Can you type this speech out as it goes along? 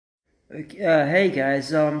Hey guys,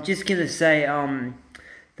 just gonna say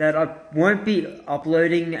that I won't be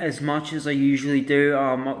uploading as much as I usually do.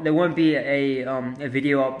 There won't be a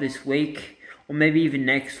video up this week, or maybe even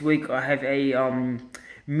next week. I have a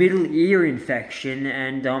middle ear infection,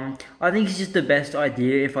 and I think it's just the best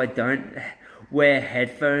idea if I don't wear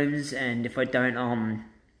headphones, and if I don't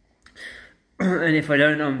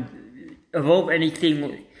evolve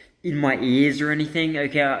anything in my ears or anything.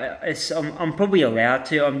 Okay, I'm probably allowed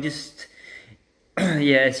to. I'm just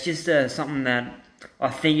yeah, it's just something that I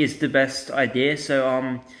think is the best idea.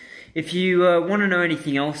 So if you want to know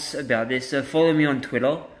anything else about this, follow me on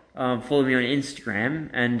Twitter, follow me on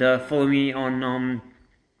Instagram, and follow me on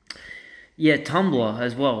Tumblr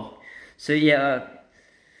as well. So yeah,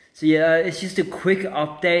 it's just a quick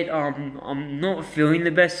update. I'm not feeling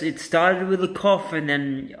the best. It started with a cough, and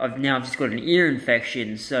then I've just got an ear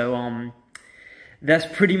infection. So that's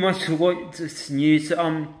pretty much what's new.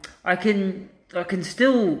 So I can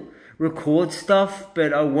still record stuff,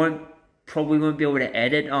 but I probably won't be able to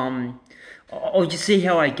edit. I'll just see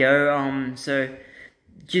how I go. So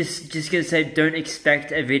just gonna say, don't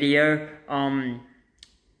expect a video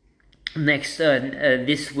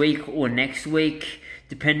this week or next week,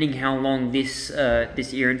 depending how long this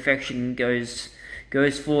ear infection goes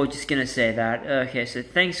for. Just gonna say that. Okay, so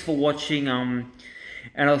thanks for watching.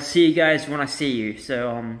 And I'll see you guys when I see you.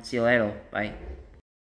 So see you later. Bye.